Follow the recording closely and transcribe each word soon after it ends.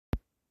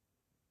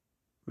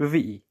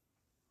Revi'i.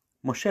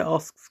 Moshe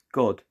asks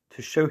God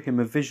to show him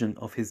a vision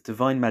of his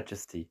divine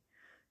majesty.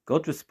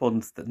 God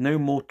responds that no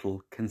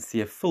mortal can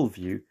see a full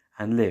view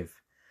and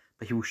live,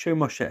 but he will show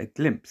Moshe a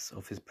glimpse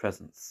of his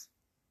presence.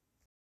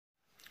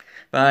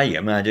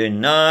 ויאמר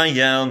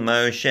אדוני אל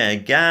משה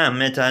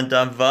גם את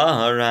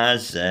הדבר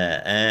הזה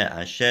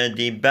אשר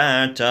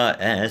דיברת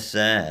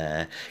אעשה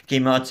כי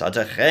מצאת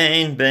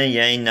חן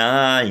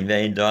בעיני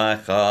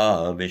וידעך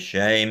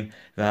בשם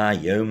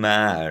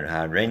ויאמר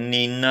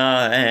הריני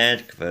נא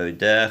את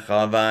כבודך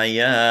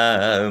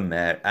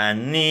ויאמר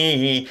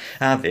אני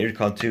אעביר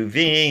כל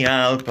טובי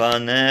על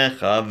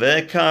פניך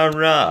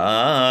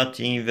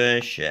וקראתי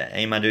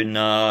בשם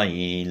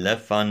אדוני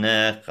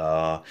לפניך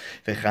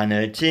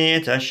וחנתי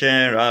את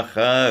אשר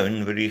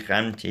אחון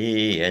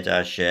וריחמתי את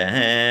אשר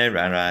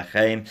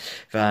ארחם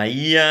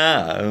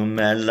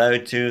ויאמר לא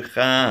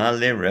תוכל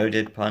לראות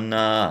את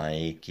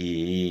פני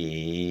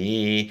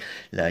כי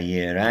לא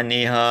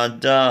יראני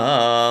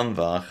האדם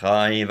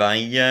וחי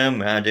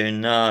ויאמר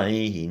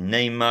אדוני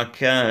הנה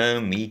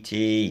מקום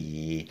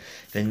איתי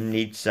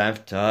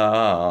וניצבת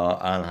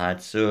על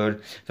הצור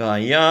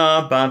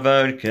והיה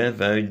בעבור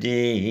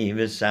כבודי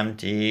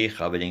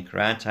ושמתיך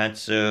בנקרת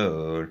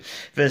הצור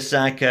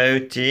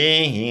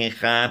ושקותי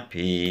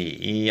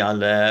כפי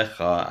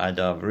עליך עד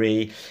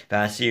עברי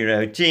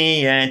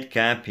והסירותי את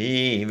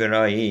כפי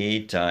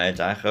וראית את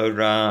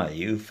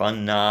אחורי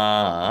ופני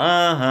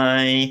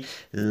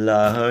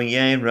לא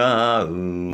יראו